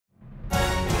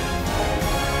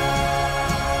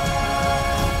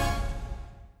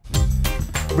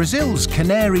Brazil's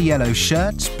canary yellow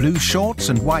shirts, blue shorts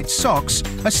and white socks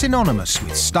are synonymous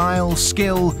with style,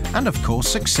 skill and, of course,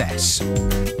 success.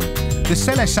 The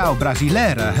Seleção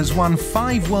Brasileira has won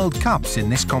 5 World Cups in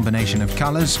this combination of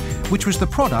colours, which was the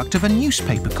product of a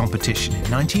newspaper competition in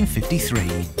 1953.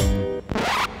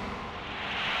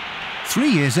 3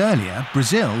 years earlier,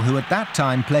 Brazil, who at that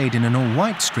time played in an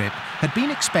all-white strip, had been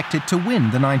expected to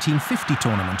win the 1950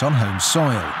 tournament on home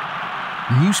soil.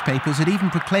 Newspapers had even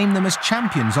proclaimed them as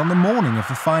champions on the morning of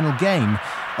the final game,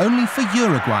 only for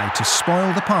Uruguay to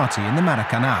spoil the party in the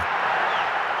Maracanã.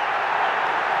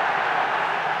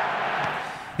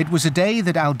 It was a day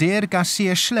that Aldyr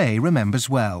Garcia Schlee remembers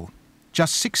well.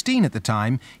 Just 16 at the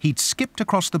time, he'd skipped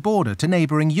across the border to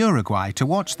neighbouring Uruguay to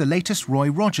watch the latest Roy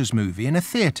Rogers movie in a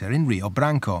theatre in Rio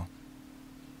Branco.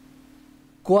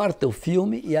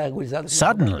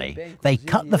 Suddenly, they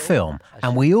cut the film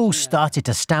and we all started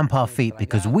to stamp our feet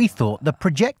because we thought the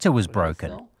projector was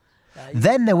broken.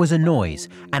 Then there was a noise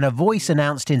and a voice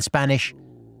announced in Spanish,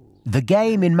 "The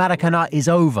game in Maracanã is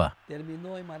over.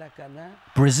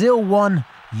 Brazil won,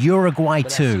 Uruguay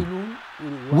 2.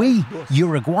 We,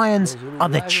 Uruguayans, are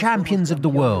the champions of the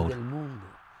world."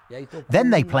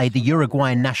 Then they played the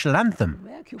Uruguayan national anthem.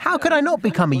 How could I not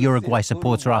become a Uruguay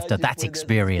supporter after that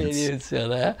experience?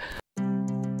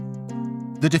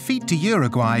 The defeat to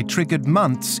Uruguay triggered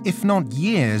months, if not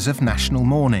years, of national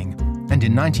mourning. And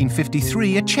in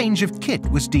 1953, a change of kit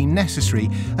was deemed necessary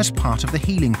as part of the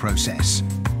healing process.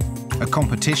 A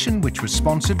competition, which was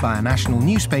sponsored by a national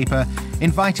newspaper,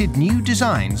 invited new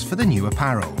designs for the new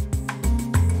apparel.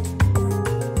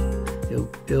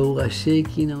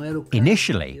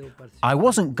 Initially, I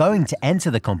wasn't going to enter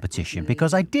the competition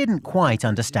because I didn't quite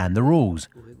understand the rules.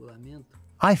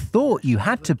 I thought you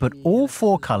had to put all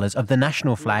 4 colours of the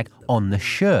national flag on the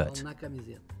shirt.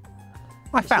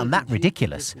 I found that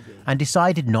ridiculous and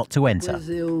decided not to enter.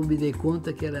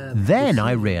 Then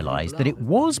I realised that it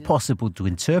was possible to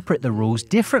interpret the rules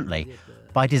differently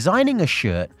by designing a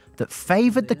shirt that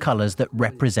favoured the colours that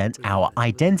represent our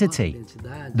identity,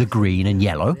 the green and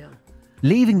yellow,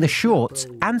 leaving the shorts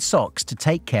and socks to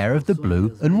take care of the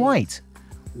blue and white.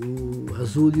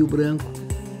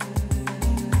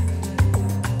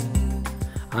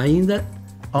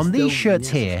 On these shirts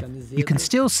here, you can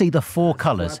still see the 4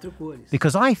 colours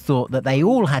because I thought that they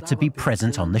all had to be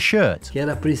present on the shirt.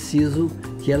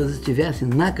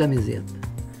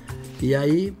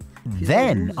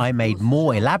 Then I made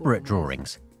more elaborate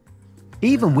drawings,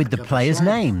 even with the players'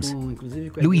 names.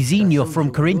 Luizinho from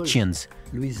Corinthians,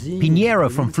 Pinheiro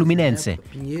from Fluminense,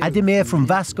 Ademir from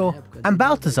Vasco, and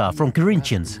Baltazar from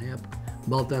Corinthians.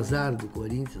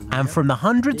 And from the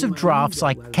hundreds of drafts,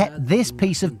 I kept this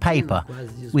piece of paper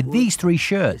with these 3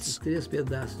 shirts.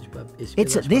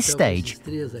 It's at this stage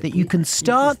that you can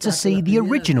start to see the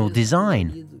original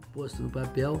design.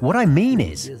 What I mean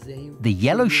is the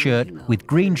yellow shirt with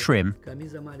green trim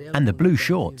and the blue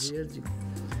shorts.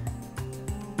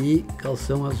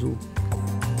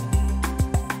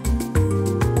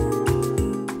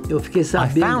 I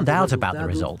found out about the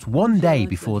results one day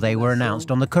before they were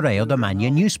announced on the Correio da Manhã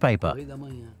newspaper.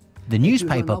 The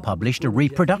newspaper published a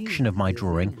reproduction of my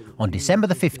drawing on December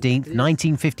the 15th,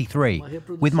 1953,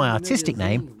 with my artistic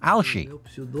name, Alshi.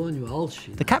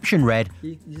 The caption read,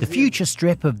 "The future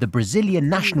strip of the Brazilian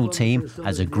national team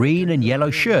has a green and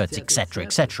yellow shirt, etc.,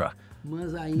 etc."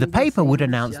 The paper would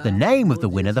announce the name of the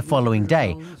winner the following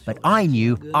day, but I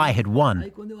knew I had won.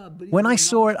 When I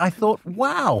saw it, I thought,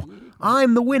 wow,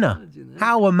 I'm the winner.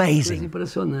 How amazing.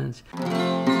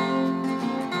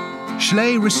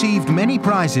 Schlee received many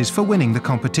prizes for winning the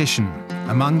competition,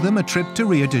 among them a trip to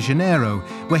Rio de Janeiro,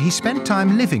 where he spent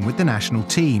time living with the national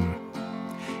team.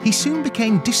 He soon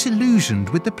became disillusioned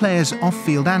with the players'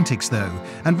 off-field antics, though,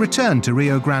 and returned to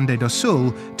Rio Grande do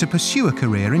Sul to pursue a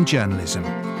career in journalism.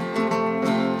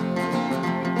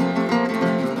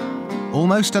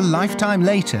 Almost a lifetime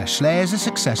later, Schlee is a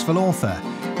successful author,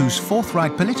 whose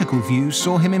forthright political views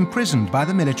saw him imprisoned by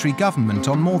the military government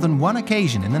on more than one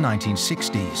occasion in the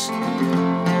 1960s.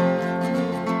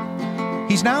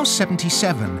 He's now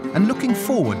 77 and looking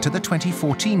forward to the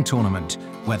 2014 tournament,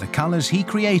 where the colours he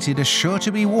created are sure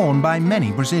to be worn by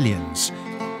many Brazilians.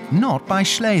 Not by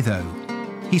Schlee, though.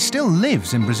 He still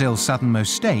lives in Brazil's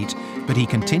southernmost state, but he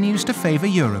continues to favour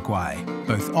Uruguay,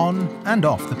 both on and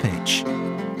off the pitch.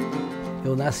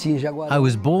 I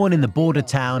was born in the border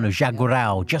town of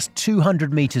Jaguarão, just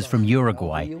 200 meters from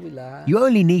Uruguay. You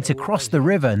only need to cross the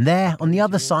river, and there, on the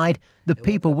other side, the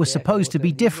people were supposed to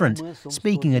be different,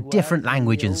 speaking a different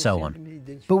language and so on.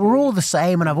 But we're all the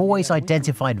same, and I've always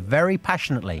identified very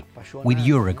passionately with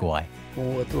Uruguay.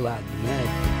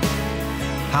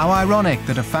 How ironic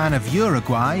that a fan of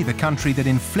Uruguay, the country that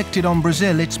inflicted on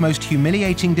Brazil its most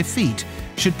humiliating defeat,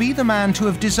 should be the man to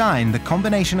have designed the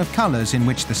combination of colours in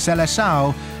which the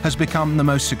Seleção has become the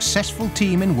most successful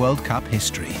team in World Cup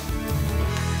history.